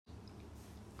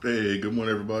Hey, good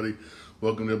morning, everybody.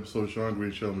 Welcome to the episode of Sean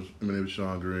Green Show. My name is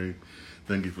Sean Green.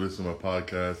 Thank you for listening to my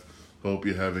podcast. Hope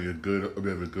you're having a good,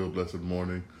 blessed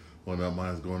morning. Well, not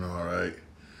mine's going all right.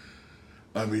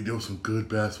 There were some good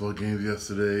basketball games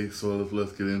yesterday, so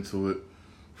let's get into it.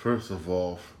 First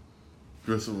game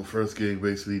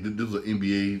basically. This was an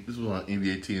NBA. This was on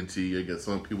NBA TNT. I guess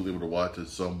some people were able to watch it,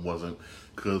 some wasn't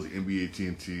because of NBA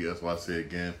TNT. That's why I say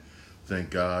again,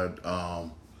 thank God.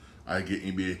 I get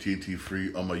NBA TNT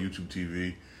free on my YouTube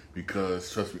TV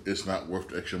because, trust me, it's not worth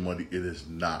the extra money. It is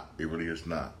not. It really is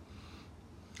not.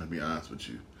 I'll be honest with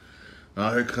you.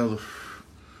 Now, here comes the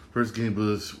first game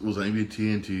was on NBA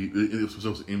TNT. It was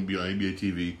supposed to be on NBA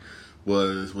TV.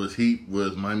 Was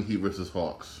Miami Heat versus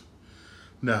Hawks.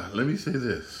 Now, let me say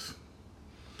this.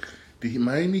 The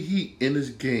Miami Heat in this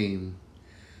game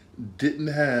didn't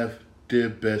have their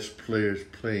best players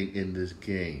playing in this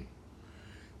game.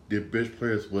 Their best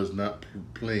players was not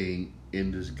playing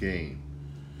in this game.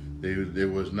 They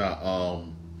was not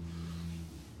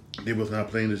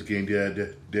playing this game. They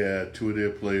had two of their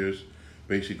players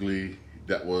basically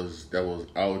that was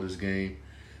out of this game.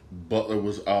 Butler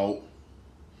was out.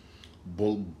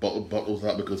 Butler was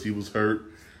out because he was hurt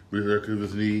with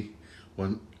his knee.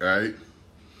 Right?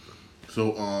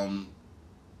 So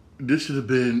this should have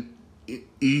been an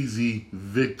easy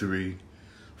victory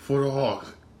for the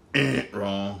Hawks.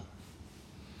 Wrong.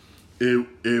 It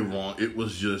wrong. It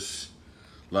was just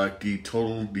like the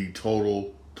total,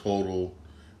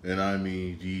 and I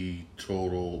mean the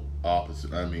total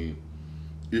opposite.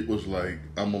 It was like,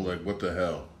 what the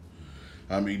hell?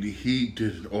 The Heat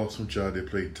did an awesome job. They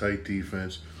played tight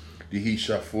defense. The Heat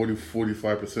shot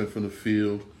 45% from the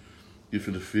field.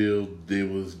 They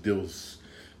was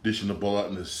dishing the ball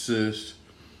out and assist.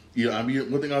 Yeah,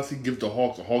 one thing I see give the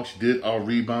Hawks. The Hawks did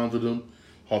out-rebounded them.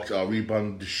 Hawks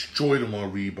out-rebounded, destroyed them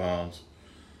on rebounds.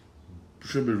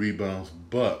 Should be rebounds,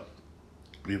 but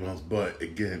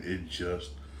again, it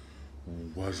just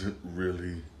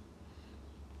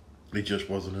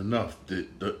wasn't enough.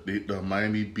 The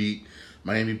Miami beat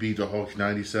the Hawks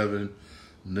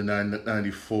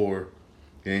 97-94.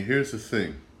 And here's the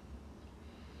thing.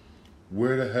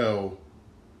 Where the hell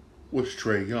was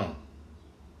Trae Young?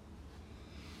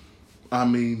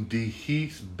 The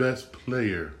Heat's best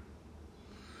player's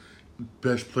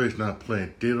not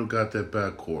playing. They don't got that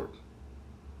backcourt.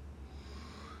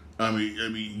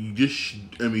 This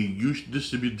should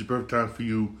be the perfect time for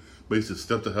you, basically, to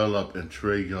step the hell up. And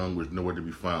Trae Young was nowhere to be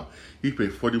found. He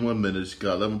played 41 minutes,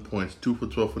 got 11 points, 2 for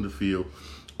 12 from the field,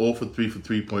 0 for 3 for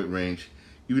 3-point range.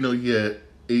 Even though he had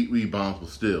 8 rebounds, but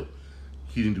still,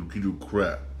 he didn't do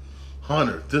crap.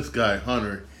 Hunter,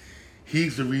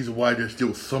 he's the reason why there's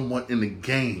still someone in the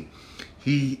game.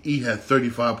 He had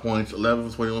 35 points, 11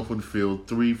 for 21 from the field,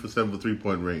 3 for 7 for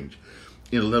 3-point range,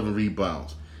 and 11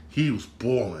 rebounds. He was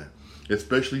balling,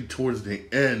 especially towards the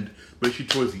end.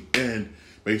 Basically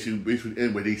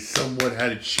where they somewhat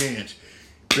had a chance.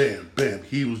 Bam, bam.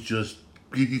 He was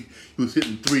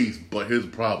hitting threes, but here's the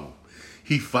problem.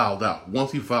 He fouled out.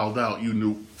 Once he fouled out, you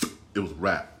knew it was a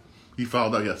wrap. He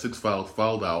fouled out. He got 6 fouls,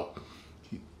 fouled out.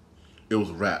 It was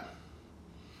a wrap.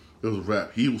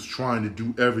 He was trying to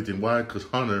do everything. Why? Because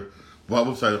Hunter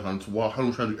was trying to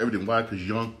do everything. Why? Because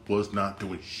Young was not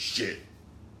doing shit.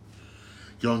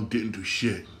 Young didn't do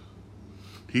shit.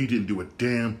 He didn't do a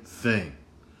damn thing.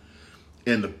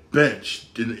 And the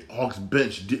Hawks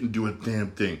bench didn't do a damn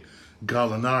thing.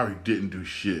 Gallinari didn't do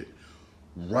shit.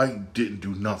 Wright didn't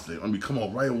do nothing. Come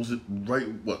on, Wright,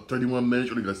 31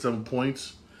 minutes, only got 7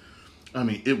 points?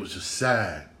 It was just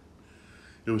sad.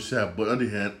 It was sad. But on the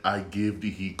other hand, I give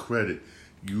the Heat credit.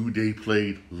 They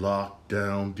played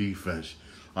lockdown defense.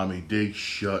 They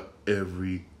shut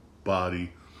everybody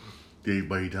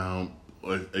down.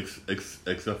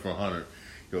 Except for Hunter.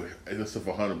 But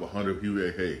Hunter,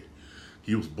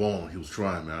 he was balling. He was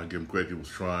trying, man. I give him credit. He was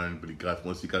trying, but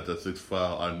once he got that 6th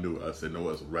foul, I knew it. I said, no,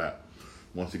 it's a wrap.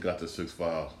 Once he got the 6th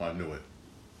foul, I knew it.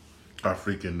 I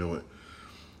freaking knew it.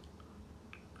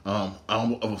 I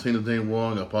was saying the thing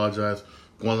wrong. I apologize.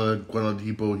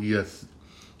 Guanadipo,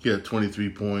 he had 23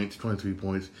 points,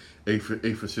 8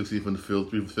 for 16 from the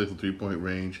field, 3 for 6 from 3-point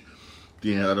range.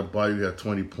 Then Adebayo had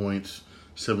 20 points.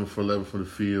 7 for 11 from the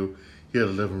field. He had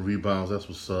 11 rebounds. That's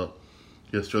what's up.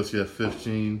 He had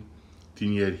 15.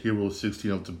 Then he had Hero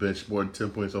 16 off the bench, more than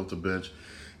 10 points off the bench.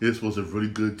 This was a really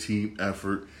good team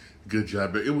effort. Good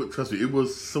job. But it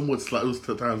was somewhat sloppy. It was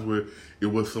times where it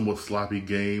was somewhat sloppy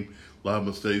game. A lot of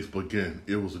mistakes. But again,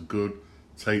 it was a good,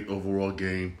 tight overall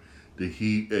game. The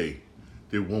Heat, they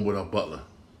won without Butler.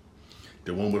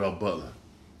 It was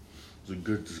a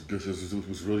good. It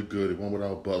was really good. They won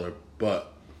without Butler.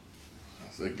 But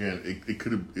Again, it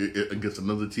could have against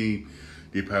another team,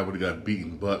 they probably would have got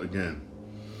beaten. But again,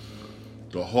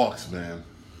 the Hawks, man.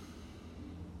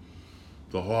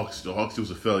 The Hawks, it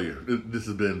was a failure. This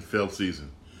has been a failed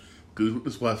season.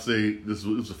 That's why I say this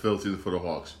was a failed season for the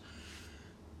Hawks.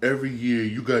 Every year,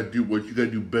 you got to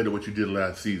do better what you did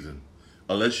last season.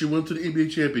 Unless you went to the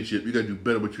NBA championship, you got to do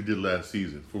better what you did last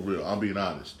season. For real, I'm being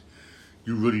honest.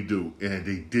 You really do, and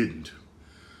they didn't.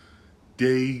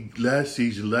 Last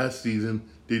season,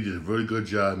 they did a very good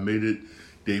job.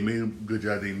 They made a good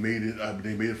job. They made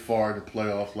it far in the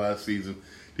playoffs last season.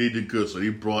 They did good, so they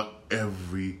brought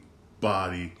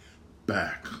everybody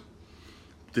back.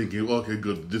 Thinking, okay,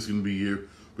 good, this is gonna be a year.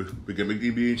 We're gonna make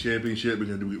the NBA championship. We're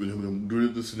gonna do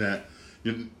this and that.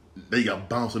 They got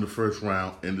bounced in the first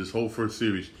round, and this whole first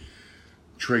series,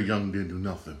 Trae Young didn't do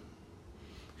nothing.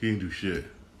 He didn't do shit.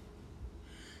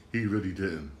 He really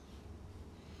didn't.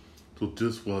 So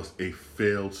this was a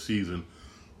failed season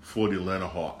for the Atlanta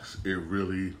Hawks. It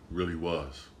really, really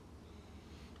was.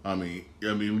 I mean,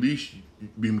 at least,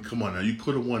 come on now. You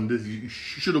could have won this. You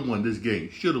should have won this game.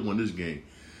 You should have won this game.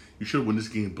 You should have won this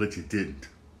game, but you didn't.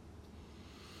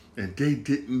 And they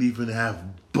didn't even have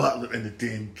Butler in the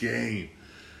damn game.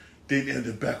 They didn't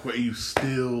have the backcourt, and you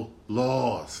still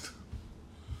lost.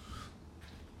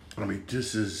 I mean,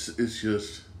 it's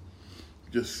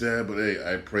just sad. But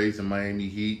hey, I praise the Miami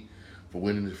Heat for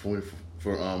winning this, for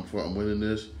winning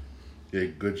this. Yeah,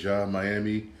 good job,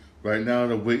 Miami. Right now,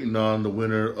 they're waiting on the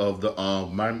winner of the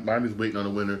Miami's waiting on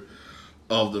the winner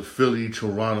of the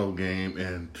Philly-Toronto game,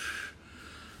 and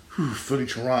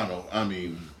Philly-Toronto. I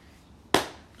mean,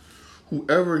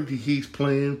 whoever the Heat's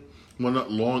playing, well,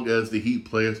 not long as the Heat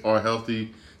players are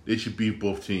healthy, they should beat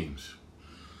both teams.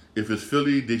 If it's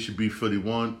Philly, they should beat Philly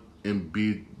 1, and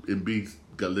Embiid's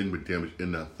got ligament damage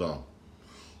in that thumb.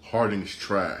 Harden's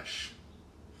trash.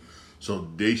 So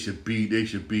they should beat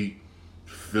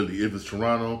Philly. If it's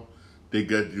Toronto, they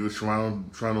got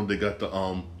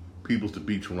the peoples to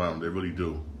beat Toronto. They really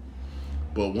do.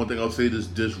 But one thing I'll say,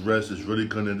 this rest is really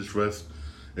gonna it's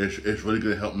really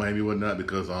gonna help Miami or not,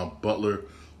 because Butler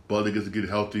gets to get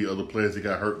healthy. Other players that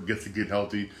got hurt gets to get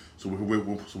healthy. So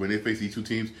when they face these two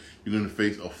teams, you're gonna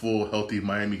face a full healthy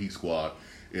Miami Heat squad,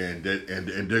 and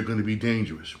they're gonna be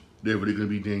dangerous. They're really gonna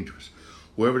be dangerous.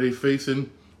 Whoever they're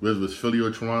facing, whether it's Philly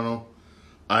or Toronto,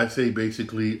 I say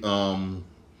basically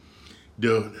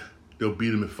they'll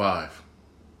beat them in 5.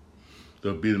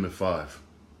 They'll beat them in 5.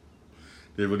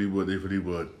 They really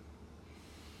would.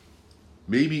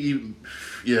 Maybe even,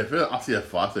 yeah, I'll say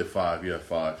 5. I say 5. Yeah,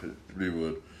 5. They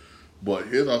would.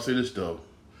 But I'll say this though.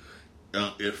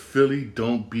 If Philly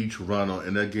don't beat Toronto,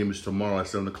 and that game is tomorrow at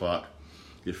 7 o'clock,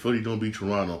 if Philly don't beat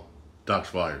Toronto, Doc's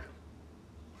fired.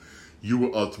 You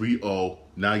were up 3-0.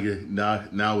 Now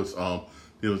it's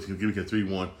it was giving a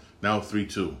 3-1. Now it's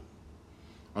 3-2.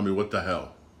 I mean, what the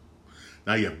hell?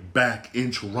 Now you're back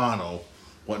in Toronto,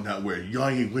 whatnot, where y'all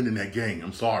ain't winning that game.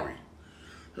 I'm sorry.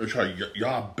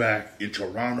 Y'all back in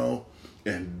Toronto,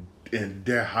 and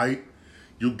their height.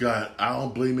 You got, I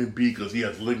don't blame him because he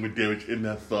has ligament damage in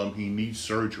that thumb. He needs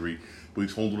surgery, but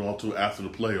he's holding on to it after the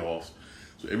playoffs.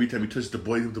 So every time he touches the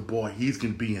ball, he's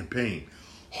going to be in pain.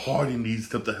 Harden needs to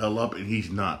step the hell up, and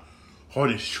he's not.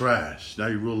 Harden's trash. Now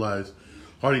you realize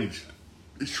Harden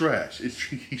is trash.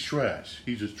 He's trash.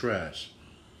 He's just trash.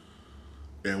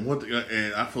 And one thing,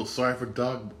 and I feel sorry for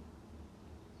Doc,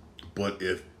 but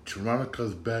if Toronto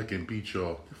comes back and beats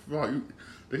y'all, they're going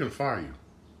to fire you.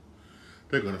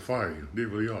 They're going to fire you. They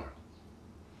really are.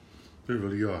 They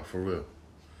really are, for real.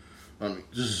 I mean,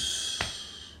 just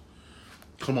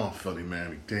come on, Philly,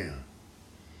 man. Damn.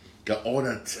 Got all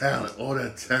that talent,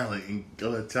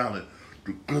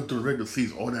 good through the regular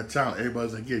season, all that talent.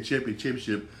 Everybody's like, yeah,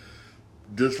 championship.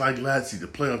 Just like last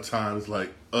season, the playoff time is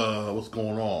like, what's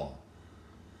going on?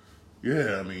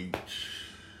 Yeah, I mean,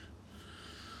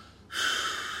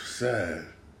 sad.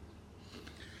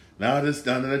 Now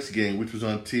the next game, which was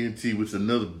on TNT, which is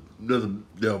another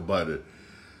nail biter.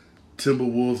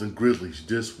 Timberwolves and Grizzlies.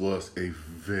 This was a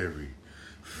very,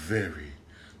 very,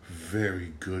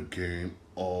 very good game.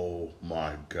 Oh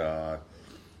my God.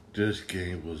 This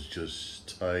game was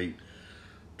just tight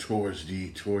towards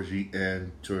the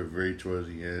end.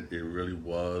 It really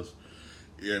was.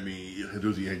 I mean,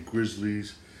 towards the end,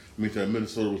 Grizzlies. I mean,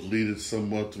 Minnesota was leading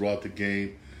somewhat throughout the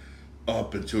game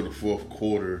up until the fourth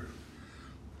quarter,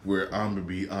 where I'm going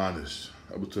to be honest.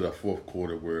 Up until that fourth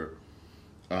quarter where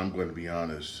I'm going to be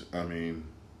honest. I mean,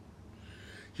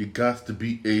 you got to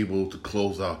be able to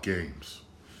close out games.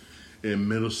 And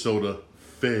Minnesota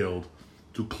failed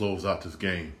to close out this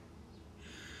game.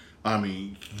 I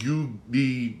mean, you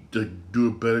need to do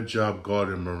a better job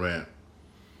guarding Morant.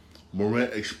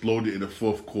 Morant exploded in the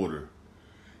fourth quarter.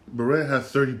 Morant had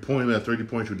 30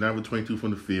 points with 9 for 22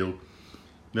 from the field.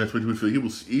 9 for 22 from the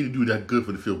field. He didn't do that good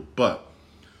for the field, but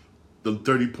the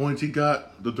 30 points he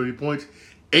got,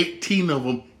 18 of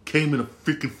them came in the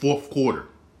freaking fourth quarter.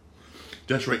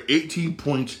 That's right, 18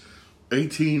 points,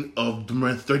 18 of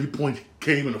Morant's 30 points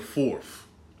came in the fourth.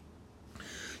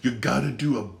 You got to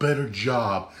do a better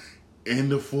job in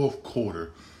the fourth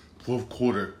quarter.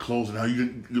 Closing out. You're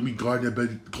going to be guarding that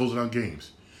better, closing out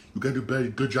games. You got to do better,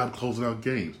 good job closing out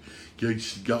games. They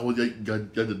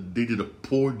did a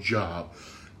poor job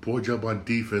on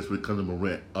defense when it comes to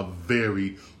Morant. A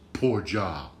very poor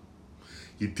job.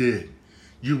 You did.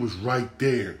 You was right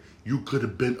there. You could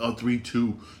have been up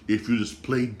 3-2 if you just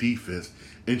played defense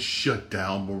and shut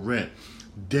down Morant.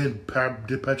 Then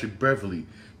Patrick Beverly,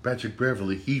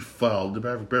 he fouled.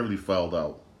 Patrick Beverly fouled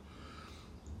out.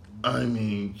 I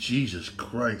mean, Jesus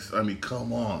Christ. I mean,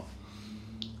 come on.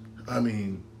 I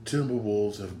mean,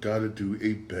 Timberwolves have got to do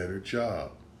a better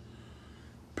job.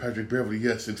 Patrick Beverly, he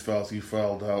had 6 fouls. He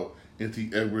fouled out.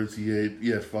 Anthony Edwards, he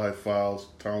had 5 fouls.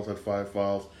 Towns had 5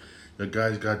 fouls. The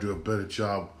guys got to do a better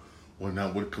job when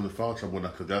it comes to foul trouble,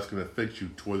 because that's going to affect you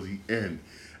towards the end,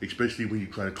 especially when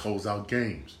you're trying to close out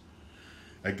games.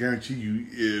 I guarantee you,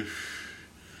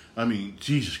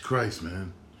 Jesus Christ,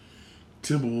 man.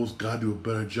 Timberwolves got to do a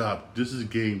better job. This is a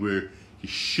game where you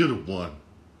should have won.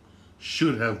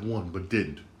 Should have won, but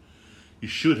didn't. You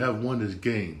should have won this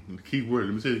game. And the key word,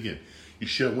 let me say it again. You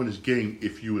should have won this game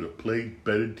if you would have played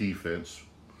better defense.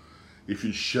 If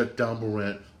you shut down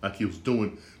Morant like he was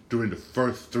doing during the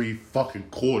first 3 fucking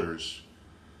quarters.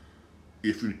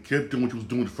 If you kept doing what you was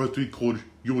doing the first 3 quarters,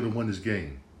 you would have won this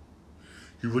game.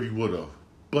 You really would have.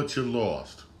 But you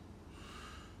lost.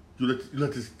 You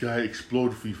let this guy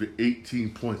explode for you for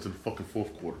 18 points in the fucking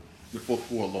fourth quarter. The fourth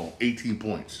quarter alone. 18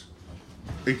 points.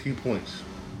 18 points.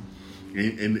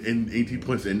 And 18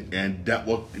 points. And that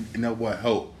what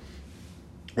helped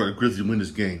for the Grizzlies win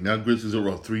this game. Now Grizzlies are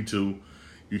up 3-2.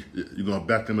 You're going to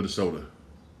back to Minnesota.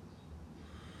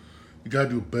 You got to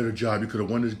do a better job. You could have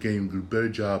won this game. Do a better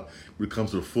job when it comes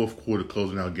to the fourth quarter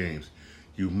closing out games.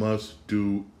 You must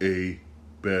do a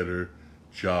better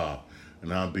job.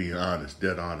 And I'm being honest,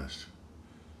 dead honest.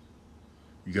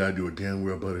 You got to do a damn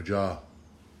well better job.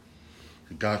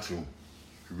 You got to. You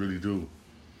really do.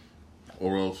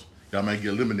 Or else y'all might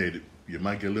get eliminated. You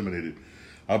might get eliminated.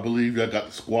 I believe y'all got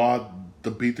the squad to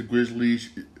beat the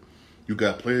Grizzlies. You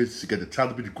got players, you got the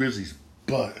talent to beat the Grizzlies.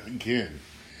 But, again,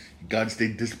 you got to stay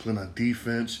disciplined on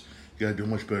defense. You got to do a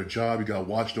much better job. You got to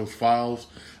watch those fouls.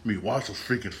 Watch those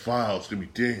freaking fouls. It's going to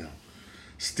be damn.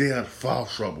 Stay out of foul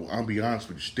trouble. I'll be honest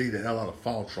with you. Stay the hell out of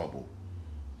foul trouble.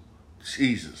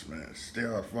 Jesus, man. Stay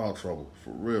out of foul trouble. For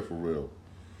real, for real.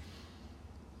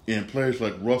 And players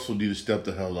like Russell need to step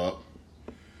the hell up.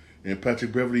 And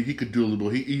Patrick Beverly, he could do a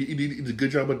little bit. He did a good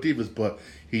job on defense, but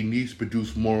he needs to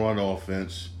produce more on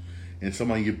offense. And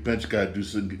somebody on your bench got to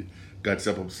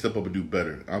step up and do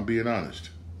better. I'm being honest.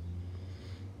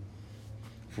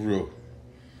 For real.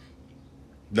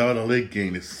 Now the late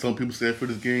game, some people said for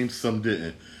this game, some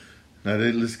didn't. Now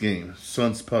this game,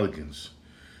 Suns Pelicans,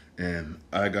 and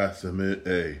I got to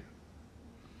admit,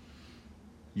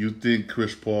 you think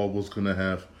Chris Paul was gonna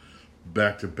have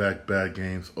back-to-back bad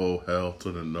games? Oh hell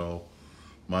to the no!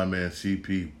 My man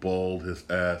CP balled his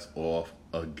ass off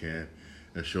again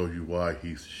and showed you why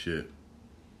he's the shit.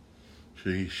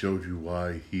 He showed you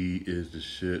why he is the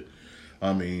shit.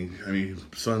 I mean,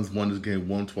 Suns won this game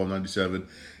 112-97.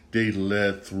 They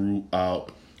led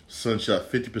throughout. Suns shot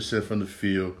 50% from the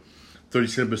field,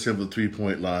 37% from the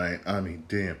three-point line. I mean,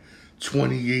 damn.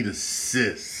 28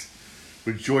 assists.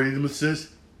 Majority of them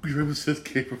assists,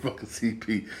 came from fucking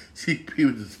CP.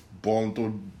 CP was just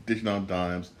balling, dishing on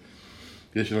dimes.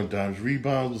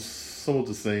 Rebounds was somewhat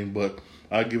the same, but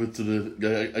I give it to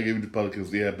the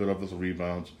Pelicans. They had better offensive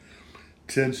rebounds.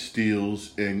 10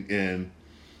 steals and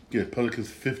Pelicans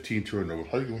 15 turnovers.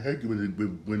 How you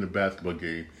win a basketball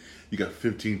game? You got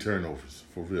 15 turnovers,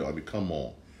 for real. I mean, come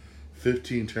on.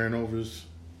 15 turnovers.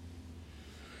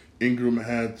 Ingram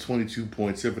had 22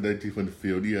 points, 7 for 19 from the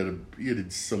field. He had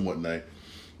a somewhat night.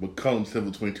 McCollum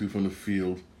 7 for 22 from the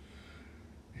field.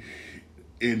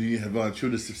 And you have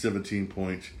Valanciunas 17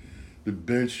 points. The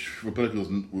bench for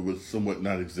Pelicans was somewhat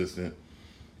non-existent.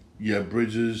 You have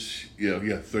Bridges, he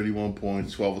had 31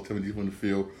 points, 12 for 17 from the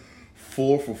field.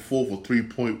 4 for 4 for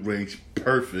three-point range,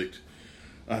 perfect.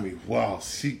 I mean, wow.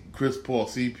 Chris Paul,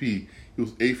 CP, he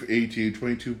was 8 for 18,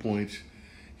 22 points.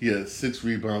 He had 6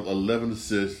 rebounds, 11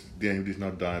 assists. Damn, these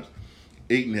not dimes.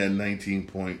 8 and had 19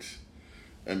 points.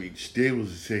 I mean, he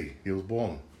was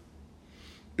balling.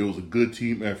 It was a good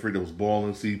team effort. It was Ball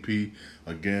and CP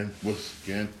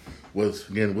was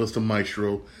the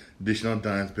maestro, dishing on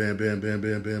dimes, bam, bam, bam,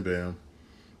 bam, bam, bam.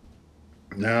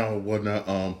 Now what?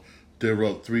 Now they're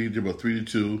up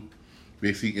 3-2,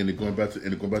 basically, and they're going back to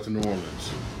New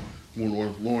Orleans,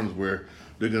 where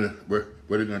they're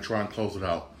gonna try and close it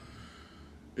out.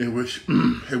 In which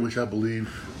I believe,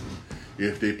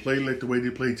 if they play like the way they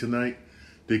played tonight,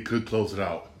 they could close it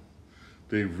out.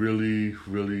 They really,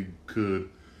 really could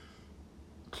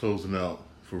close it out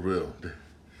for real.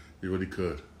 They really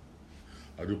could.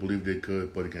 I do believe they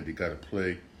could, but again, they gotta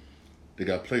play. They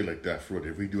gotta play like that for real.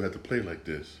 They really do have to play like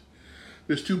this.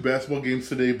 There's 2 basketball games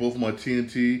today, both on my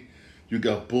TNT. You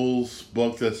got Bulls,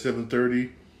 Bucks at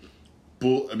 7:30.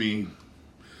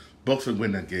 Bucks will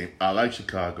win that game. I like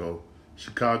Chicago.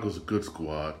 Chicago's a good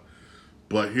squad.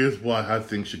 But here's why I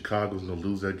think Chicago's going to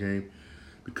lose that game.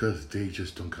 Because they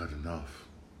just don't got enough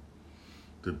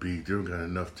to beat. They don't got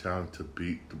enough talent to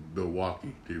beat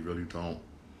Milwaukee. They really don't.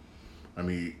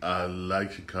 I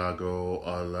like Chicago.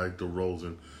 I like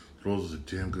DeRozan. DeRozan's a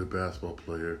damn good basketball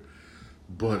player.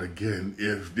 But again,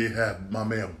 if they had my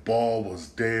man Ball was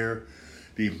there,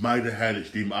 they might have had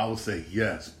it. I would say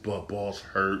yes, but Ball's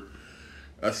hurt.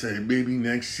 I say maybe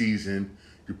next season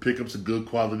you pick up some good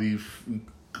quality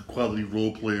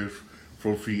role players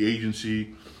from free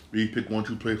agency. Maybe pick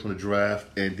 1-2 players from the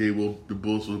draft, and the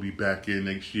Bulls will be back here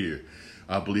next year.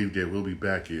 I believe they will be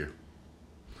back here.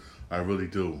 I really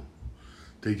do.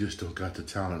 They just don't got the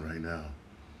talent right now.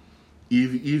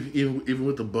 Even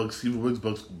with the Bucks,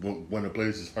 when the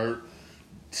players is hurt,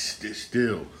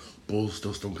 still Bulls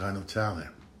just don't got enough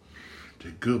talent.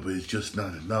 They're good, but it's just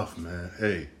not enough, man.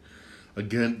 Hey,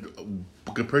 again,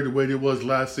 compared to the way it was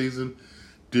last season,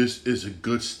 this is a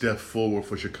good step forward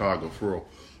for Chicago. For real,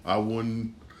 I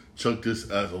wouldn't chuck this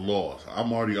as a loss.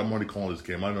 I'm already calling this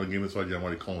game. I know the game is started. I'm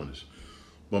already calling this.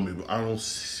 But I'm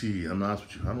honest with you. I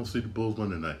don't see the Bulls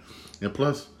winning tonight. And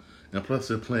plus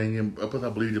they're playing in. Plus I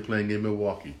believe they're playing in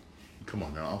Milwaukee. Come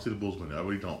on now, I don't see the Bulls winning. I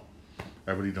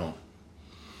really don't.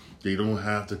 They don't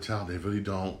have the talent. They really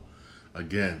don't.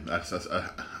 Again, I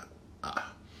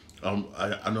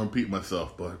don't repeat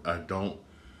myself, but I don't.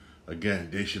 Again,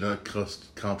 they should not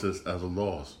count this as a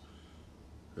loss,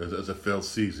 as a failed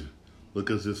season. Look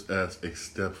at this as a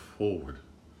step forward.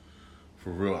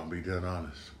 For real, I'll be dead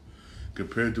honest.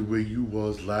 Compared to where you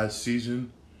was last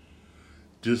season,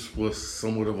 this was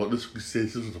somewhat of this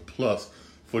was a plus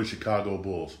for the Chicago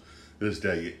Bulls. Is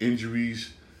that your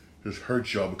injuries just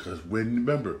hurt y'all because when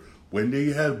they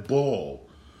had Ball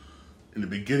in the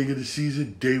beginning of the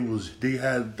season, they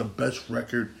had the best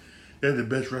record. They had the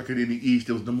best record in the East.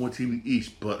 There was no more team in the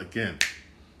East, but again,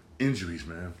 injuries,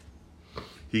 man.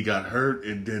 He got hurt,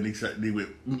 and then they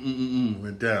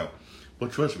went down.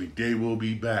 But trust me, they will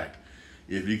be back.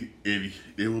 If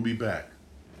they will be back.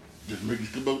 Just make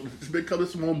a couple of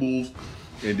small moves,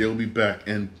 and they'll be back.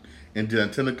 And then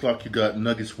at 10 o'clock, you got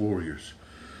Nuggets Warriors.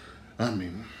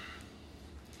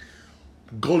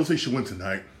 Golden State should win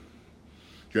tonight.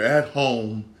 You're at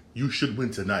home. You should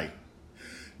win tonight.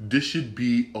 This should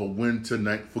be a win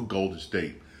tonight for Golden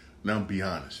State. Now, be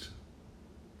honest.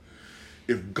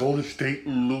 If Golden State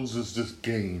loses this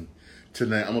game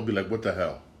tonight, I'm going to be like, what the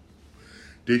hell?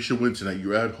 They should win tonight.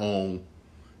 You're at home.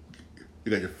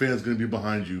 You got your fans going to be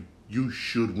behind you. You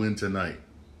should win tonight.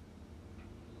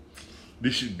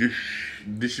 This should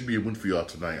be a win for y'all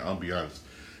tonight. I'll be honest.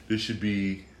 This should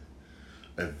be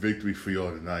a victory for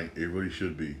y'all tonight. It really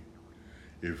should be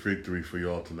a victory for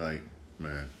y'all tonight,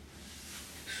 man.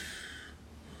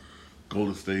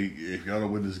 Golden State, if y'all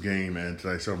don't win this game, man,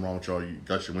 tonight something wrong with y'all. You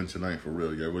guys should win tonight for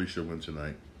real. Y'all really should win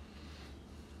tonight.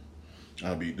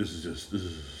 This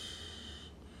is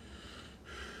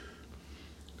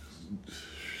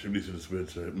should be to the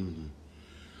switch. And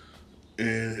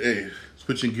hey,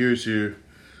 switching gears here,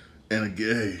 and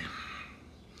again, hey,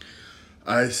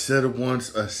 I said it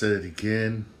once, I said it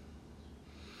again.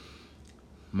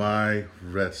 My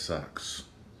Red Sox.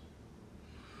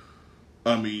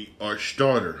 Our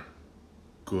starter.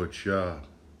 Good job.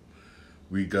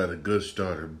 We got a good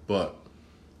starter, but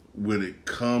when it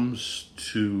comes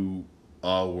to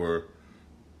our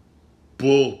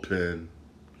bullpen,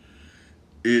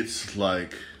 it's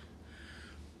like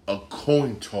a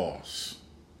coin toss.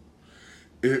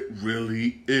 It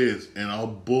really is. And our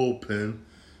bullpen,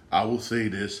 I will say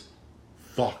this,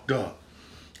 fucked up.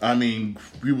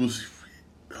 We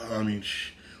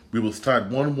was tied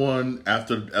 1-1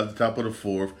 after the top of the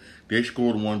fourth. They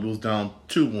scored 1. We was down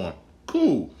 2-1.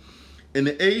 Cool. In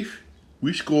the eighth,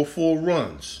 we scored 4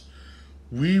 runs.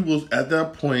 At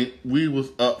that point, we was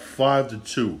up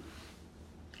 5-2.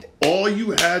 All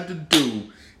you had to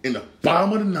do in the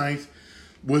bottom of the ninth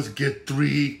was get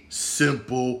 3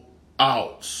 simple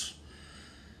outs.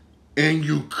 And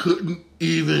you couldn't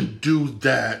even do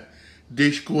that.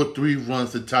 They scored 3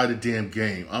 runs to tie the damn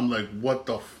game. I'm like, what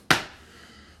the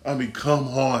come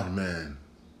on, man.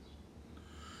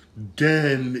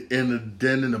 Then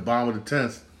in the bottom of the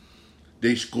 10th,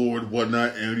 they scored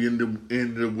whatnot and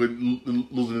ended up with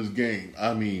losing this game.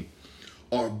 I mean,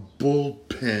 our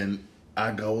bullpen,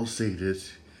 I gotta say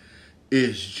this,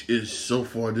 is so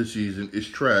far this season is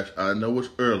trash. I know it's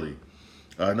early.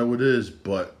 I know it is,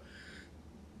 but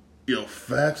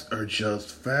facts are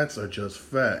just facts.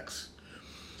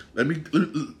 Let me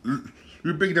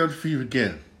break it down for you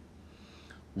again.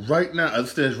 Right now, as it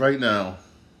stands right now,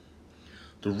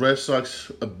 the Red Sox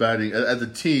are batting as a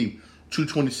team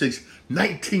 226,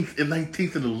 19th in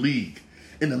the league.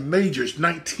 In the majors,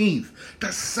 19th.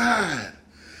 That's sad.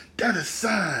 That is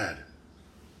sad.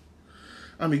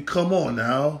 I mean, come on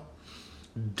now.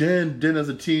 Then as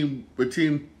a team, we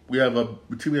have ERA of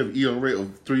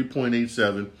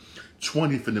 3.87,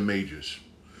 20th in the majors,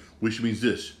 which means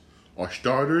this: our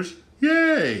starters,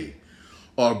 yay,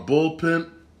 our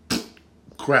bullpen,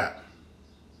 crap.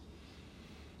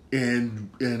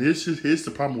 And here's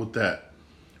the problem with that,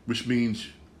 which means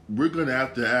we're gonna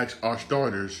have to ask our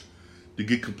starters to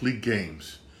get complete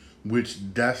games, which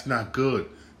that's not good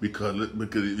because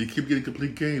they keep getting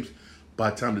complete games.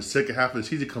 By the time the second half of the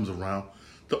season comes around,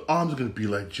 the arms are gonna be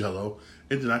like Jello,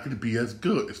 and they're not gonna be as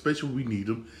good, especially when we need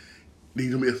them.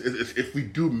 If we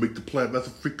do make the playoff, that's a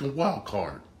freaking wild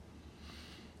card.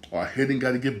 Our hitting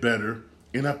got to get better,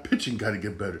 and our pitching got to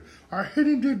get better. Our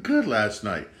hitting did good last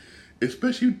night,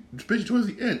 especially towards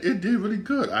the end. It did really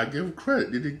good. I give them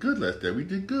credit. They did good last night. We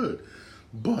did good.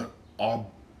 But our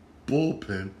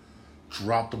bullpen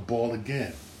dropped the ball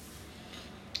again.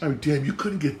 I mean, damn, you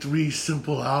couldn't get 3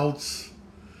 simple outs.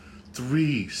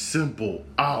 3 simple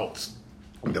outs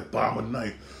in the bottom of the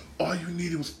ninth. All you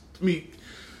needed was me.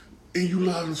 And you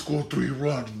allowed them to score 3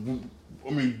 runs. I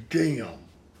mean, damn.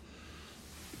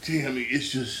 I mean,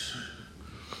 it's just...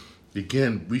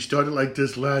 Again, we started like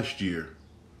this last year.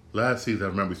 Last season, I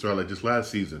remember we started like this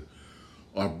last season.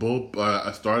 Our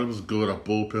starter was good. Our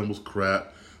bullpen was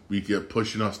crap. We kept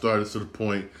pushing our starters to the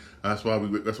point. That's why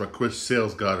Chris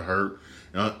Sales got hurt.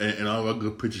 And all our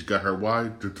good pitchers got hurt. Why?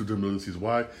 To the middle of the season.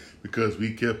 Why? Because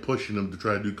we kept pushing them to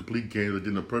try to do complete games. They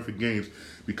did the perfect games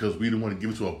because we didn't want to give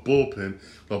it to our bullpen.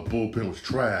 Our bullpen was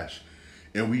trash.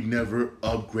 And we never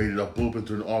upgraded our bullpen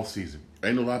during the offseason.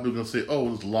 Ain't a lot of people going to say,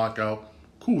 oh, it's a lockout.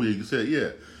 Cool, you can say it.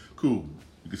 Yeah, cool.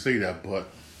 You can say that, but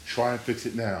try and fix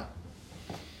it now.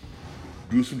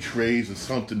 Do some trades or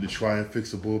something to try and fix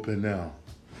the bullpen now.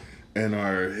 And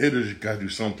our hitters got to do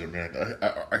something, man.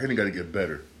 Our hitting got to get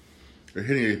better. Our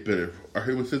hitting get better. Our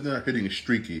hitting is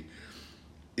streaky.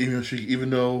 Even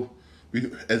though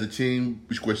we, as a team,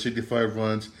 we scored 65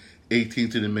 runs,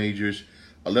 18th in the majors,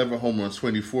 11 home runs,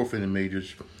 24th in the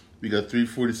majors. We got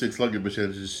 346 slugging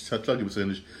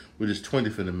percentage, which is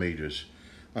 20th in the majors.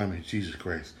 I mean, Jesus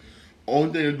Christ.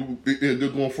 Only thing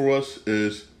good going for us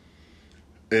is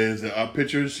our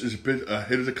pitchers,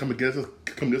 hitters that come against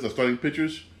our starting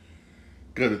pitchers,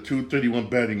 got a 231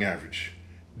 batting average.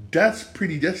 That's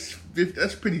pretty decent.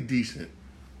 That's pretty decent.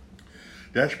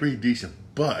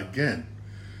 But again,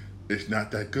 it's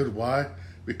not that good. Why?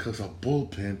 Because our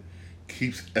bullpen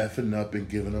keeps effing up and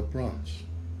giving up runs.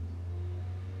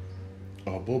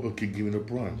 Our bullpen keep giving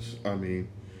up runs. I mean,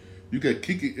 you got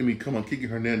Kiki. I mean, come on, Kiki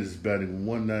Hernandez is batting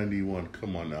 191.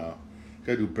 Come on now,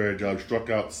 gotta do a better job. Struck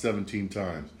out 17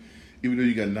 times. Even though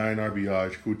you got 9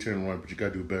 RBIs, crew 10 runs, but you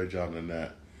gotta do a better job than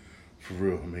that. For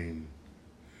real, I mean,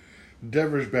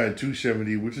 Devers batting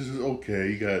 270, which is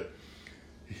okay. He got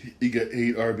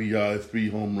 8 RBIs, 3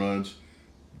 home runs.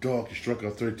 Dog, he struck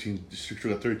out 13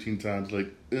 times.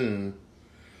 Like,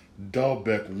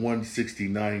 Dahlbeck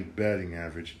 169 batting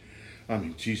average. I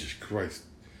mean, Jesus Christ,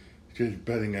 his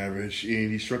batting average,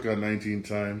 and he struck out 19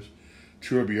 times.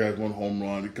 2 RBIs, 1 home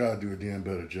run. They gotta do a damn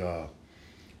better job.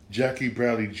 Jackie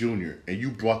Bradley Jr., and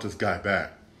you brought this guy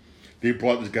back. They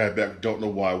brought this guy back, don't know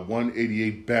why,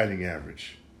 188 batting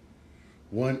average.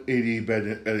 188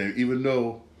 batting average, even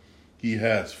though he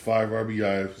has 5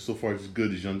 RBIs. So far, it's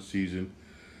good this young season.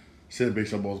 7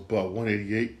 base on balls, but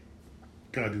 188.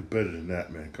 Gotta do better than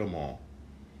that, man. Come on.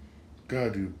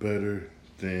 Gotta do better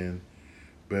than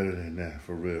that,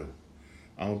 for real.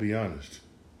 I'm gonna be honest.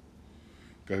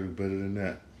 Gotta do better than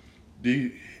that.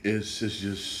 It's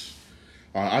just.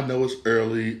 I know it's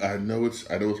early. I know it's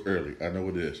early. I know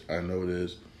it is. I know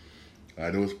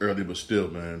it's early, but still,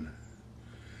 man.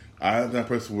 I'm that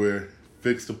person where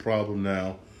fix the problem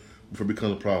now before it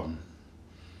becomes a problem.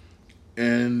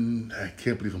 And I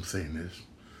can't believe I'm saying this.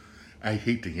 I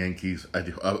hate the Yankees. I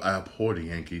abhor the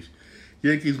Yankees.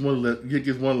 Yankees won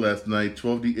last night,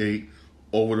 12-8,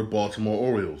 over the Baltimore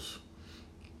Orioles.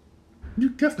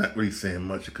 That's not really saying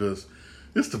much because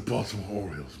it's the Baltimore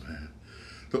Orioles, man.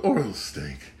 The Orioles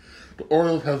stink. The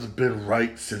Orioles hasn't been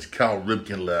right since Cal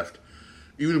Ripken left.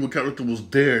 Even when Cal Ripken was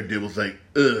there, they was like,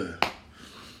 ugh.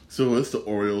 So it's the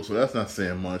Orioles, so that's not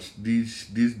saying much. These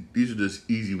are just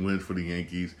easy wins for the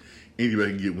Yankees.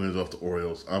 Anybody can get wins off the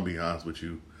Orioles. I'll be honest with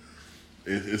you.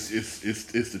 It's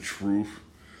the truth.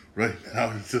 Right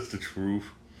now, it's just the truth.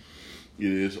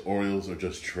 It is. Orioles are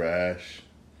just trash.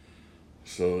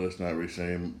 So that's not really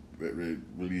saying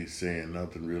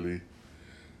nothing really.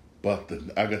 But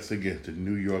I got to get the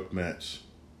New York Mets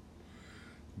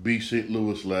beat St.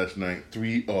 Louis last night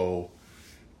 3-0.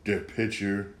 Their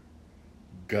pitcher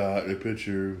got a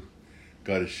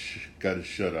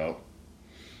shutout.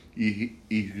 He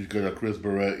got a Chris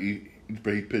Barrett. He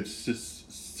pitched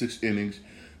six innings,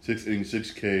 6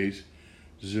 Ks,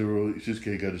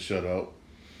 6K got a shutout.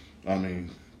 I mean,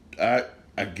 I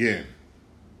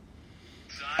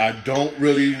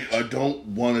don't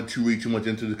want to read too much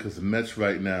into this because the Mets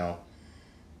right now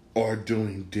are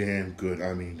doing damn good.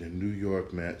 I mean, the New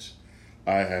York Mets,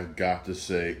 I have got to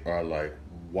say, are like,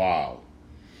 wow.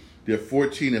 They're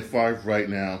 14-5 right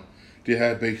now. They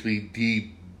have basically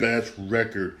the best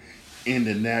record in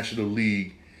the National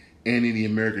League and in the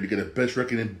American. They got the best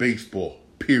record in baseball,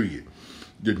 period.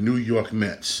 The New York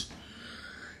Mets.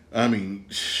 I mean,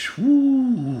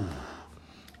 whew.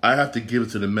 I have to give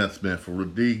it to the Mets, man. For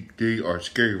they are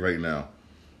scary right now.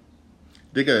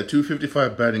 They got a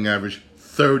 .255 batting average,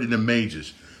 third in the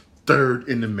majors.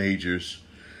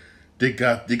 They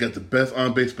got the best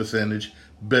on base percentage,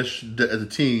 best as a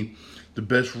team, the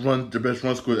best run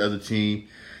scored as a team.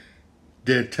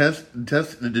 They're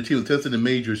the team is 10th in the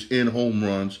majors in home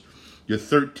runs. They're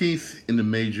 13th in the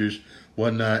majors,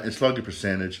 whatnot, in slugging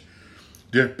percentage.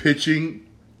 Their pitching.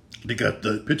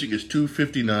 The pitching is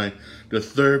 .259, the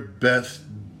third best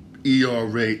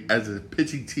ERA as a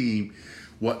pitching team,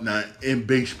 whatnot, in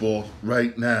baseball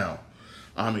right now.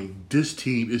 I mean, this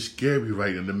team is scary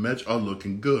right now. The Mets are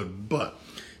looking good, but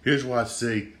here's why I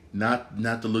say not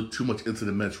to look too much into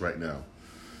the Mets right now.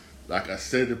 Like I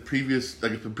said in the previous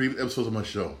episodes of my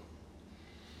show,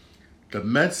 the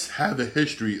Mets have a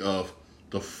history of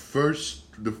the first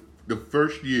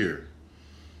year.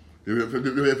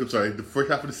 The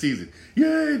first half of the season.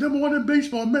 Yay, number one in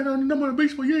baseball, man, number one in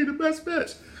baseball, yay, the best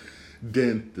Mets.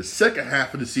 Then the second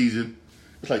half of the season,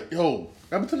 it's like, yo, what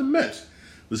happened to the Mets?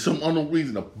 For some unknown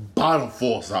reason, the bottom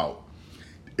falls out.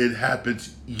 It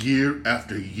happens year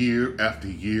after year after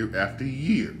year after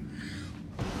year.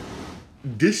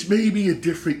 This may be a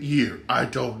different year. I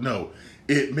don't know.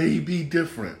 It may be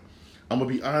different. I'm going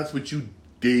to be honest with you.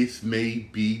 This may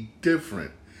be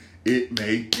different. It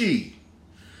may be.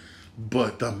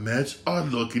 But the Mets are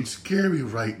looking scary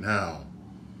right now.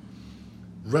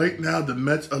 Right now, the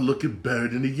Mets are looking better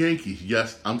than the Yankees.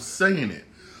 Yes, I'm saying it.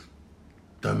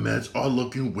 The Mets are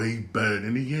looking way better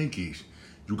than the Yankees.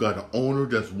 You got an owner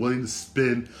that's willing to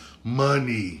spend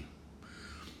money.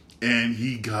 And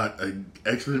he got an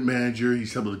excellent manager.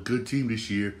 He's having a good team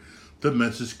this year. The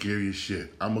Mets are scary as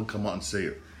shit. I'm going to come out and say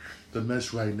it. The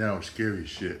Mets right now are scary as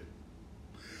shit.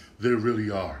 They really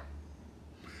are.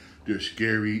 They're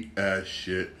scary as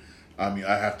shit. I mean,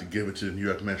 I have to give it to the New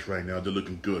York Mets right now. They're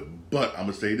looking good. But I'm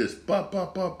going to say this. But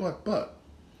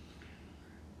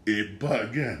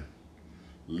again,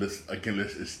 let's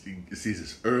see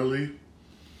this early.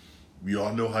 We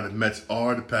all know how the Mets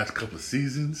are the past couple of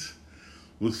seasons.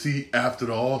 We'll see after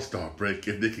the All-Star break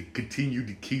if they can continue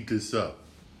to keep this up.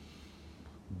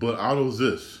 But I know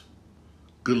this.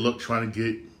 Good luck trying to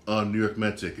get New York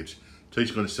Mets tickets.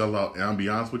 Tickets are going to sell out. And I'll be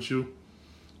honest with you.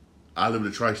 I live in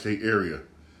the tri-state area.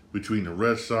 Between the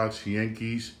Red Sox,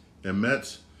 Yankees, and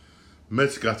Mets,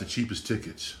 Mets got the cheapest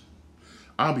tickets.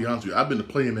 I'll be honest with you. I've been to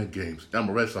plenty of Met games. I'm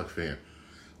a Red Sox fan.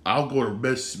 I'll go to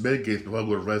Met games before I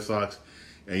go to Red Sox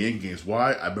and Yankee games.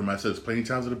 Why? I've been myself plenty of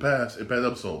times in past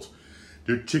episodes.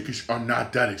 Their tickets are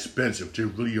not that expensive. They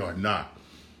really are not.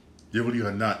 They really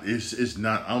are not. It's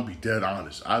not. I'll be dead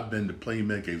honest. I've been to plenty of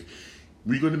Met games.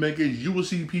 When you go to Met games, you will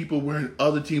see people wearing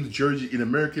other teams' jerseys in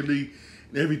American League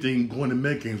and everything going to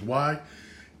Met games. Why?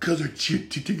 Because their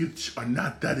tickets are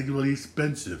not that really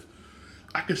expensive.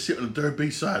 I can sit on the third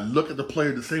base side, look at the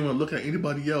player the same way I'm looking at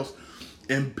anybody else,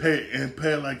 and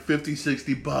pay like $50,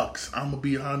 $60. I'm gonna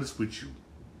be honest with you.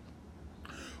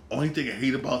 Only thing I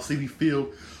hate about Citi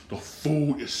Field, the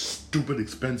food is stupid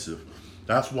expensive.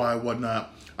 That's why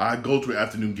whatnot. I go to an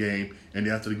afternoon game, and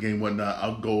after the game, whatnot,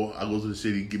 I go to the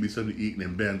city, get me something to eat, and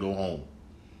then bam, go home.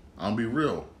 I'll be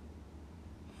real.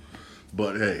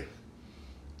 But hey,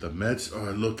 the Mets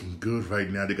are looking good right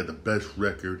now. They got the best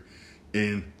record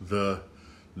in the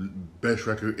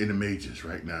majors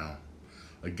right now.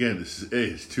 Again,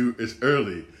 it's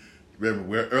early. Remember,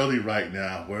 we're early right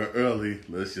now. We're early.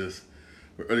 We're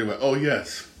early. Oh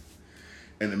yes,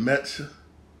 and the Mets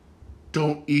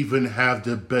don't even have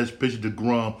their best pitcher,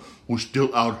 DeGrom, who's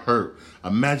still out hurt.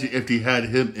 Imagine if they had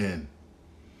him in.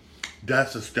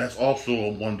 That's also a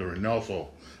wonder. And also,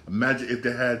 imagine if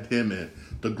they had him in.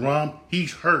 DeGrom,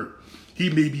 he's hurt. He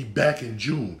may be back in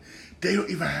June. They don't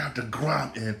even have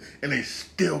DeGrom in, and they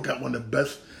still got one of the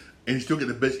best, and they still get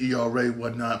the best ERA,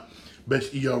 whatnot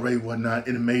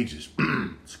in the majors.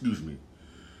 Excuse me.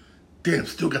 Damn,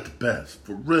 still got the best.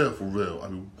 For real. I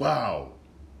mean, wow.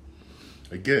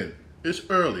 Again, it's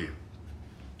early.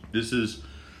 This is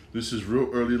real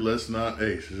early. Let's not.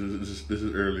 Hey, this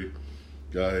is early,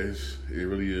 guys. It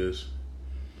really is.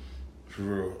 For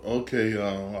real. Okay.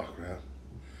 Oh crap.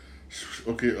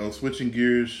 Okay. Switching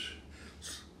gears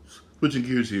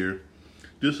here.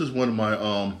 This is one of my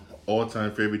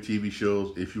all-time favorite TV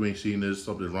shows. If you ain't seen this,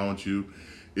 something's wrong with you.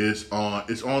 It's on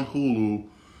Hulu.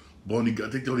 But I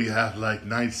think they only have like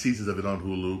 9 seasons of it on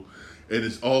Hulu, and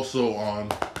it's also on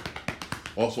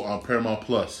Paramount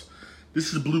Plus.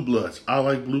 This is Blue Bloods. I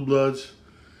like Blue Bloods.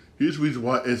 Here's the reason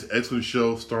why. It's an excellent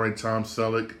show starring Tom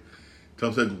Selleck.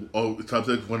 Tom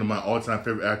Selleck is one of my all-time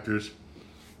favorite actors.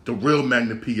 The real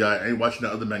Magnum P.I. I ain't watching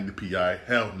that other Magnum P.I.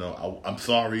 Hell no. I'm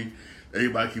sorry.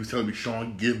 Everybody keeps telling me,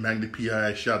 Sean, give Magnum P.I.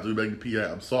 a shot. Do Magnum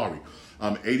P.I. I'm sorry.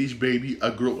 I'm an 80s baby. I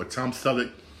grew up with Tom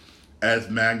Selleck as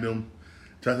Magnum.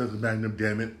 Tom Selleck as Magnum,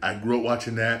 damn it. I grew up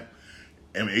watching that.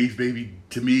 I'm an 80s baby.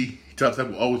 To me, Tom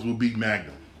Selleck will be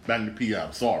Magnum. Magnum P.I.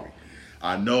 I'm sorry.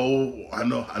 I know.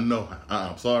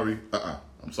 I'm sorry.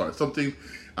 I'm sorry. Something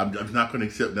I'm not going to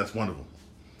accept, and that's one of them.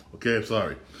 Okay, I'm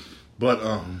sorry.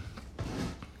 But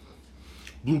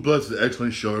Blue Bloods is an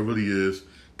excellent show. It really is.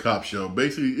 Cop show.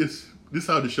 Basically, this is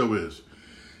how the show is.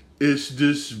 It's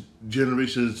this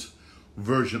generation's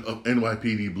version of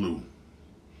NYPD Blue.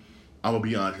 I'm going to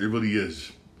be honest. It really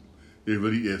is. It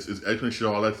really is. It's an excellent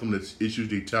show. I like some of the issues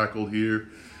they tackle here.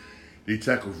 They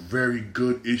tackle very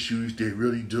good issues. They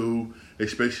really do.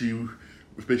 Especially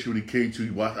when it came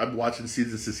to, I've been watching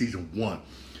since season 1.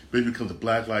 Basically becomes a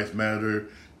Black Lives Matter.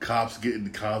 Cops getting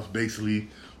cops basically.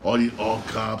 Cops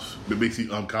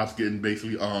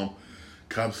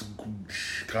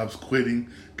quitting,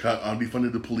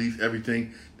 defunding the police,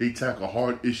 everything. They tackle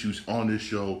hard issues on this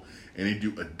show, and they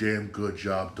do a damn good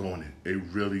job doing it. A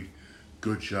really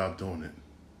good job doing it.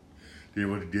 They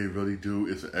really do.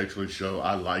 It's an excellent show.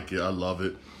 I like it. I love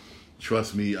it.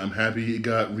 Trust me, I'm happy it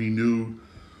got renewed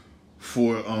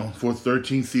for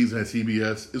 13th season at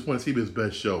CBS. It's one of CBS'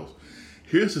 best shows.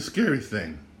 Here's the scary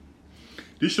thing.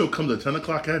 This show comes at 10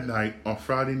 o'clock at night on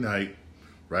Friday night,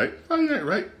 right? Friday night,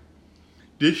 right?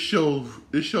 This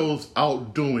show's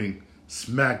outdoing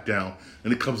SmackDown,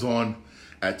 and it comes on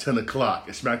at 10 o'clock.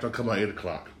 And SmackDown comes on 8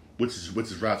 o'clock, which is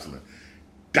wrestling.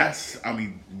 That's how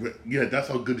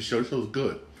good the show is. The show's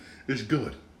good. It's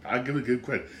good. I give it good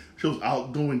credit. The show's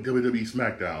outdoing WWE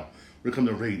SmackDown when it comes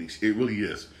to ratings. It really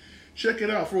is. Check it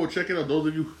out, for real. Check it out. Those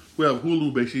of you who have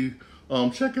Hulu, basically,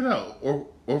 check it out. Or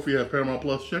if you have Paramount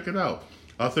Plus, check it out.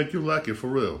 I think you'll like it, for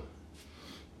real.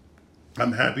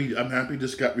 I'm happy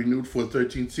this got renewed for the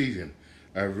 13th season.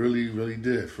 I really, really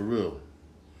did, for real.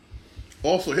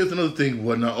 Also, here's another thing,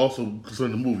 also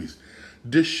concerning the movies.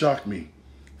 This shocked me.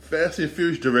 Fast and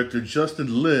Furious director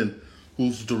Justin Lin,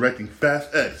 who's directing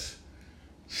Fast X,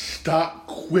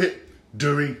 quit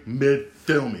during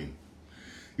mid-filming.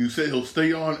 You say he'll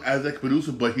stay on as ex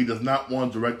producer, but he does not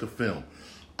want to direct the film.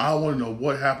 I want to know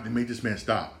what happened to make this man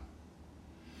stop.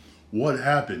 What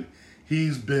happened?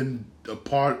 He's been a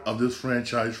part of this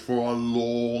franchise for a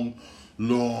long,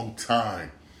 long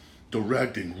time.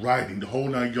 Directing, writing, the whole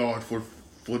 9 yards for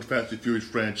the Fast and Furious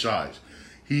franchise.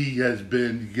 He has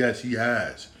been, yes, he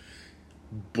has.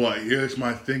 But here's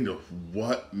my thing though.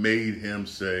 What made him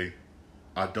say,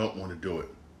 I don't want to do it?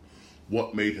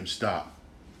 What made him stop?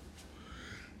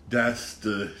 That's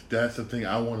the thing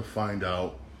I want to find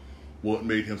out. What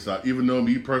made him stop? Even though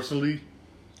me personally,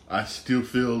 I still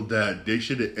feel that they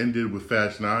should have ended with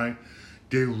Fast 9.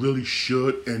 They really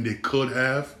should, and they could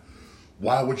have.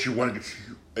 Why would you want to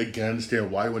again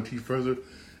understand why you want to see further?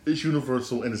 It's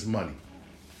Universal and it's money.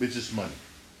 It's just money.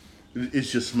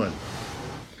 It's just money.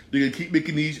 They're gonna keep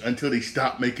making these until they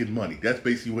stop making money. That's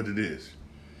basically what it is.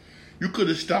 You could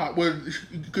have stopped. You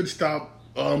could stop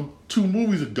 2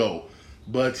 movies ago.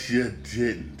 but you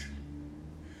didn't.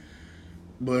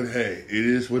 But hey, it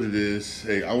is what it is.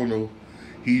 Hey, I don't know.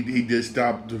 He did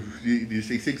stop. He did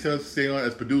stay on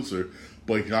as producer,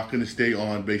 but he's not going to stay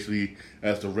on basically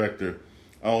as director.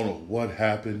 I don't know what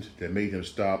happened that made him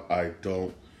stop. I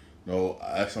don't know.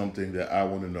 That's something that I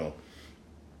want to know.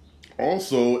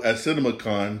 Also, at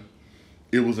CinemaCon,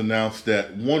 it was announced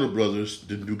that Warner Brothers,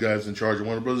 the new guys in charge of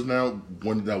Warner Brothers now,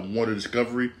 Warner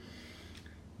Discovery,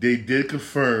 they did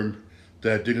confirm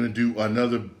that they're going to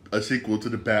do a sequel to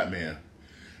the Batman.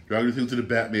 They're going to do to the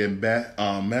Batman.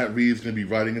 Matt Reeves going to be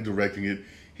writing and directing it.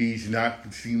 He's not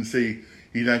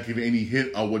giving any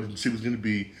hint on what the sequel's going to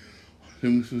be.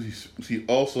 He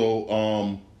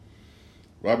also,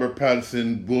 Robert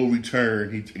Pattinson will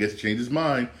return. I guess he changed his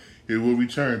mind. He will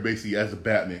return basically as a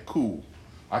Batman. Cool.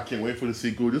 I can't wait for the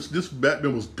sequel. This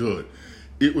Batman was good.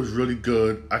 It was really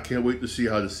good. I can't wait to see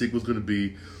how the sequel's going to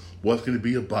be, what's going to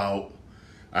be about.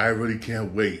 I really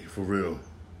can't wait, for real.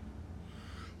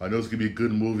 I know it's going to be a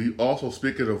good movie. Also,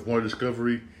 speaking of Warner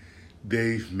Discovery,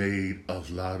 they've made a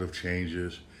lot of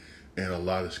changes and a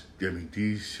lot of, they're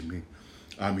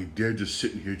just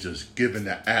sitting here just giving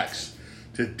the axe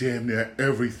to damn near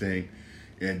everything.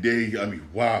 And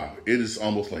wow, it is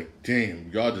almost like,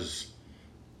 damn, y'all just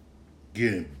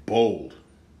getting bold.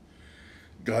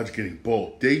 God's getting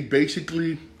bold. They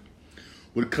basically,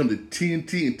 when it comes to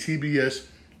TNT and TBS,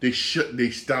 they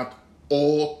stopped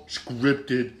all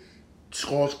scripted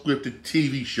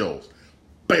TV shows.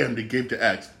 Bam, they gave the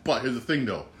axe. But here's the thing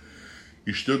though.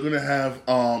 You're still going to have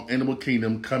Animal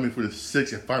Kingdom coming for the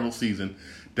 6th and final season.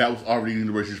 That was already in the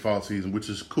Universal's final season, which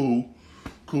is cool.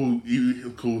 Cool.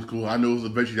 I know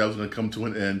eventually that was going to come to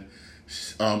an end.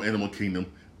 Animal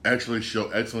Kingdom. Excellent show.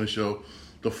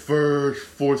 The first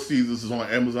 4 seasons is on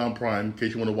Amazon Prime, in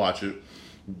case you want to watch it.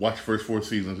 Watch the first 4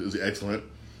 seasons. It's excellent.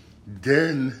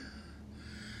 Then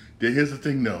here's the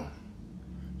thing though.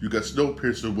 You got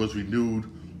Snowpiercer was renewed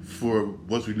for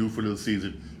the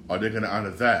season. Are they going to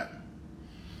honor that?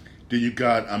 Then you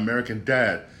got American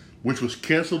Dad, which was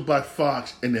canceled by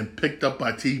Fox and then picked up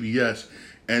by TBS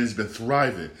and has been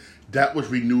thriving. That was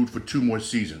renewed for 2 more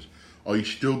seasons. Are you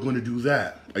still going to do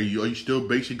that? Are you still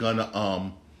basically going to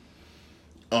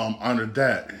honor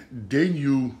that? Then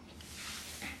you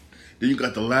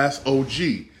got The Last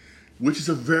OG, which is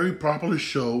a very popular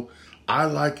show. I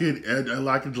like it, and I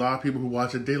like it. A lot of people who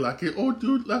watch it, they like it. Oh,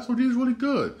 dude, Last OG is really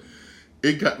good.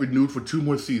 It got renewed for 2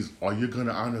 more seasons. Are you going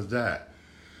to honor that?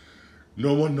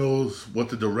 No one knows what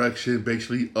the direction,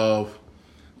 basically, of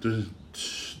the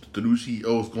new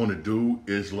CEO is going to do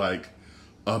is like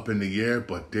up in the air,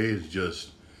 but they're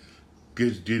just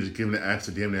giving the axe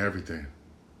to damn near everything.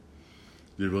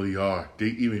 They really are.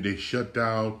 They shut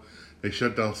down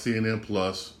CNN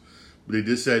Plus. But they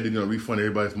just said they're gonna refund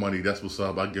everybody's money. That's what's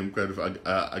up. I give them credit.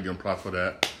 I give them props for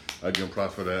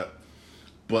that.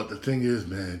 But the thing is,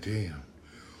 man, damn.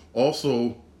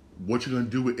 Also, what you gonna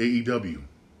do with AEW?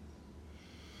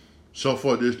 So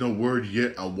far, there's no word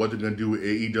yet on what they're gonna do with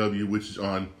AEW, which is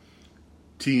on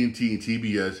TNT and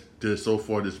TBS. So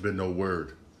far, there's been no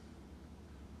word.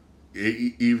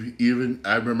 Even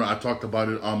I remember I talked about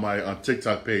it on my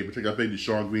TikTok page. My TikTok page is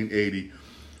Sean Green 80,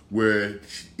 where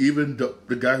even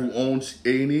the guy who owns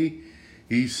A&E,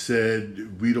 he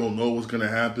said we don't know what's gonna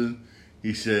happen.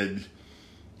 He said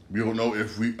we don't know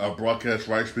if our broadcast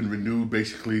rights been renewed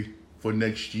basically for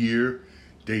next year.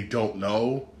 They don't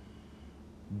know.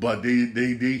 But he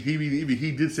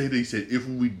did say, they said if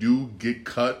we do get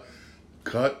cut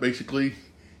basically,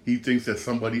 he thinks that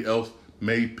somebody else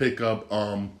may pick up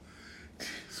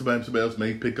somebody else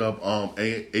may pick up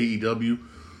AEW.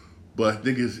 But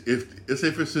the thing is, if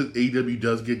AEW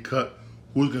does get cut,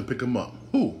 who's gonna pick them up?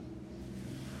 Who?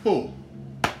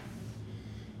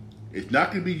 It's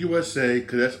not gonna be USA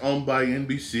because that's owned by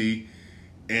NBC,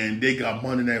 and they got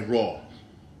Monday Night Raw.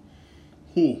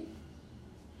 Who?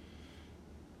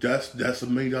 That's $1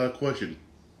 million question.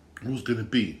 Who's gonna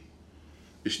be?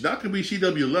 It's not gonna be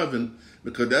CW11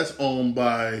 because that's owned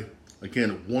by,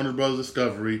 again, Warner Brothers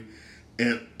Discovery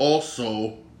and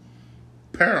also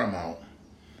Paramount,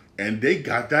 and they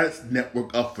got that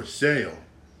network up for sale.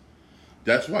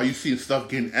 That's why you see stuff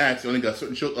getting axed. They only got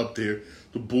certain shows up there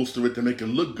to bolster it to make it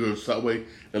look good, so that way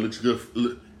it looks good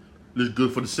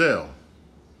for the sale.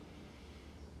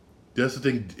 That's the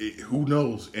thing. Who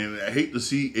knows? And I hate to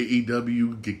see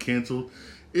AEW get canceled.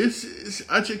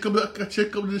 I check up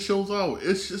the shows out.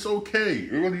 It's okay.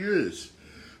 It really is.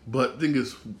 But the thing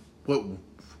is,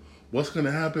 what's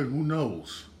gonna happen? Who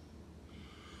knows?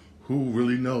 Who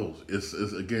really knows?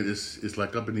 It's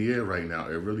like up in the air right now.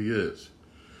 It really is.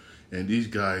 And these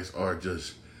guys are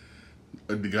just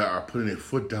the guy are putting their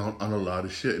foot down on a lot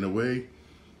of shit in a way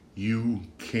you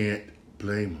can't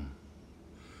blame them,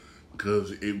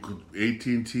 because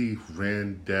AT&T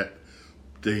ran that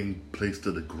thing place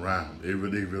to the ground. They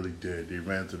really did. They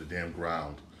ran to the damn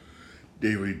ground.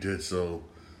 They really did. So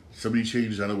some of these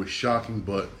changes, I know it's shocking,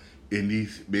 but it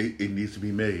needs to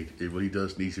be made. It really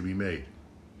does need to be made.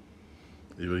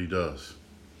 It really does.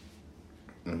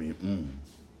 I mean,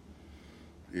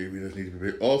 it really does need to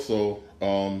be made. Also,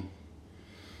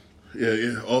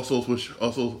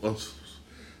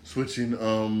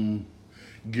 switching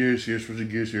gears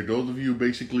here. Those of you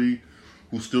basically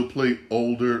who still play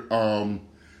older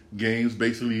games,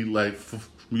 basically like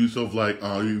use of like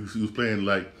you was playing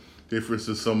like, say for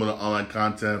instance, some of the online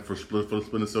content for the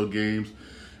Splinter Cell games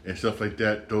and stuff like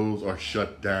that, those are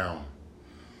shut down.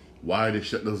 Why they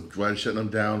shut them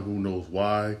down? Who knows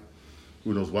why?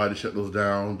 Who knows why they shut those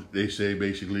down? They say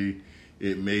basically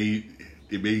it may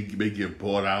get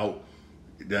bought out.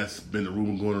 That's been the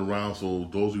rumor going around. So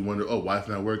those who wonder, why it's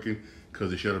not working?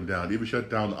 Because they shut them down. They even shut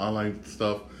down the online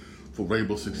stuff for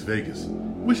Rainbow Six Vegas,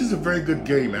 which is a very good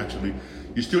game actually.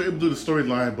 You're still able to do the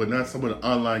storyline, but not some of the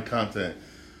online content.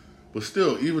 But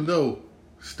still, even though,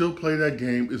 still play that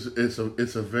game. It's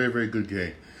a very, very good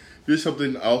game. There's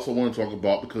something I also want to talk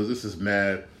about because this is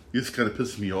mad. This kind of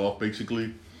pisses me off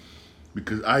basically,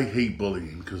 because I hate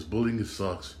bullying, because bullying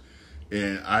sucks,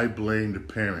 and I blame the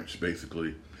parents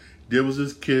basically. There was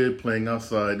this kid playing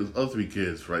outside. There was other 3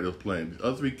 kids, right? That was playing. The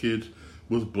other 3 kids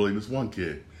was bullying this one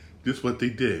kid. This is what they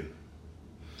did.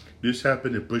 This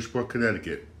happened in Bridgeport,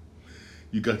 Connecticut.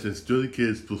 You got this 30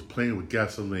 kids was playing with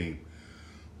gasoline,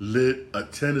 lit a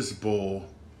tennis ball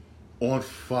on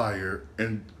fire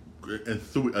and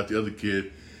threw it at the other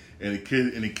kid, and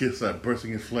the kid started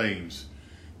bursting in flames.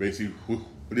 Basically, who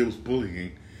they was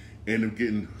bullying, ended up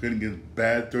getting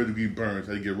bad 3rd-degree burns.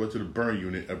 Had to get right to the burn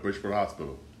unit at Bridgeport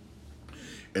Hospital.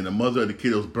 And the mother of the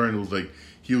kid that was burned was like,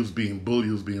 he was being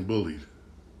bullied.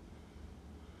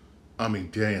 I mean,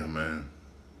 damn, man.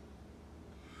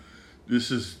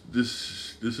 This is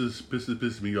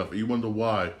pissing me off. And you wonder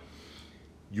why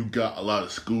you got a lot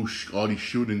of all these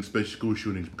shootings, especially school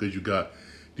shootings, because you got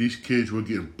these kids who are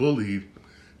getting bullied.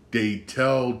 They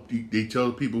tell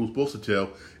the people who's supposed to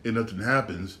tell, and nothing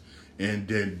happens. And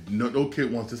then no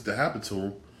kid wants this to happen to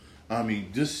them. I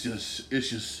mean, this is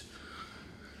sad.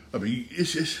 I mean,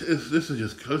 this is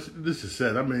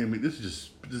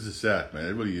sad, man.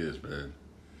 It really is, man.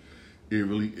 It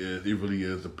really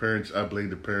is. The parents, I blame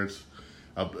the parents.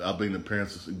 I blame the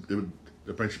parents. The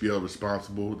parents should be held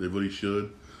responsible. They really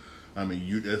should. I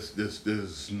mean,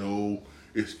 there's no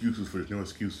excuses for this. No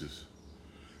excuses.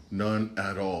 None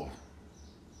at all.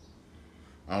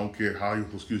 I don't care how you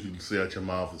excuse you can say out your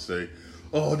mouth and say,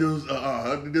 "Oh, there's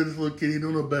this little kid. He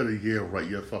don't know better." Yeah, right.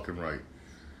 You're fucking right.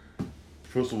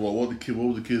 First of all, what was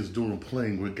the kids doing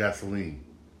playing with gasoline?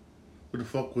 What the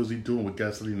fuck was he doing with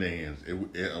gasoline in their hands? And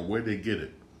where'd they get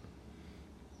it?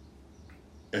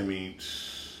 I mean,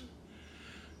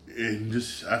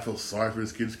 I feel sorry for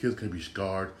this kid. This kid's gonna be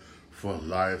scarred for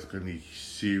life. It's gonna need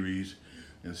series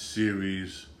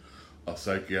of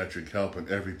psychiatric help and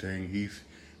everything.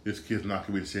 This kid's not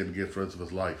gonna be the same again for the rest of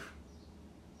his life.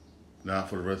 Not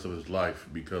for the rest of his life.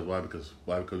 Because why? Because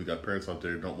we got parents out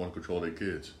there who don't want to control their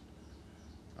kids.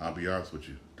 I'll be honest with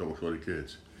you. Don't control their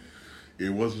kids. It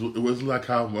wasn't like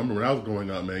how I remember when I was growing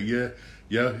up, man. Yeah,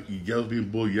 I was being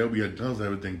bullied. Yeah, we had guns and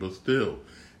everything, but still,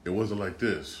 it wasn't like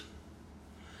this.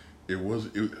 It was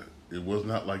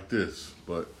not like this.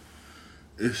 But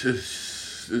it's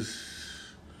just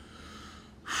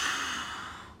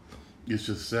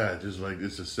sad. It's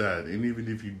just sad. And even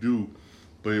if you do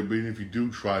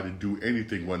try to do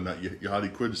anything, whatnot, you're highly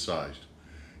criticized.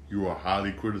 You are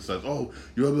highly criticized. Oh,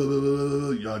 you're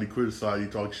highly criticized. You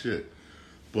talk shit.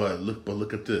 But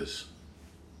look at this.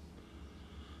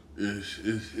 It's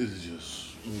just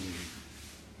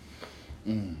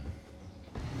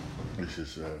It's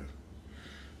just sad.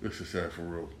 It's just sad for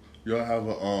real. Y'all have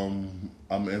a I'm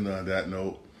ending on that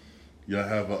note. Y'all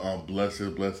have a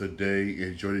blessed day.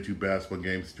 Enjoy the 2 basketball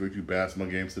games.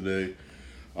 Today.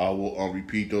 I will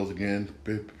repeat those again.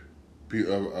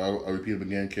 I'll repeat them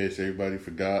again in case everybody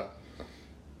forgot.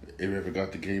 Everybody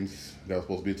forgot the games that was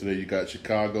supposed to be today. You got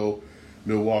Chicago,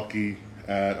 Milwaukee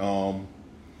at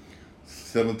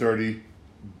 7:30.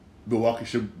 Milwaukee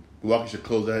should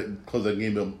close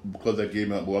that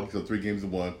game out. Milwaukee's on 3 games to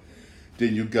 1.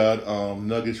 Then you got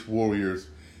Nuggets Warriors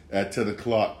at 10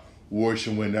 o'clock. Warriors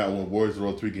should win that one. Warriors are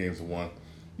on 3 games to 1.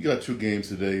 You got 2 games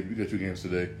today.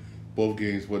 Both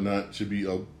games should be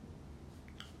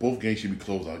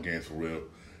closeout games for real.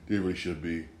 They really should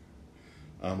be.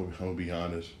 I'm gonna be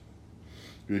honest.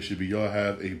 Good should be. Y'all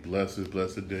have a blessed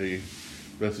day.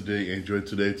 Blessed day. Enjoy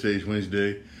today. Today's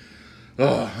Wednesday.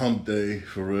 Oh, hump day,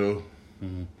 for real.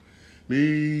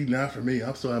 Me, not for me.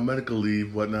 I'm still on medical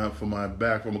leave, whatnot, for my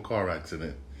back from a car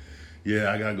accident. Yeah,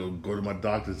 I gotta go to my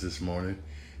doctor's this morning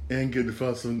and get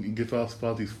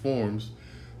out these forms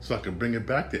so I can bring it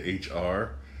back to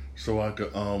HR so I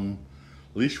could at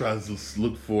least try to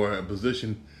look for a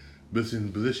position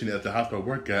at the hospital I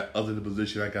work at other than the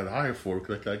position I got hired for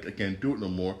because I can't do it no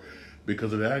more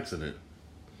because of the accident.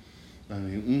 I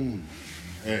mean,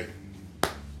 hey,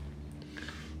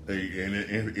 and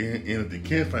if they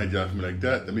can't find a job for me like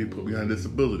that, let me put me on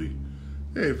disability.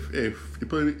 Hey, if you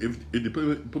put me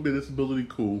on disability,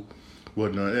 cool,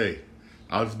 whatnot. Hey,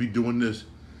 I'll just be doing this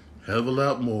hell of a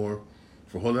lot more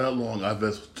for a whole lot long. I've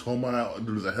just told my out and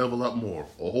do this a hell of a lot more,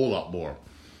 a whole lot more.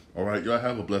 All right, y'all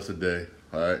have a blessed day.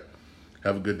 All right,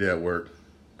 have a good day at work.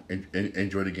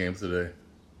 Enjoy the games today.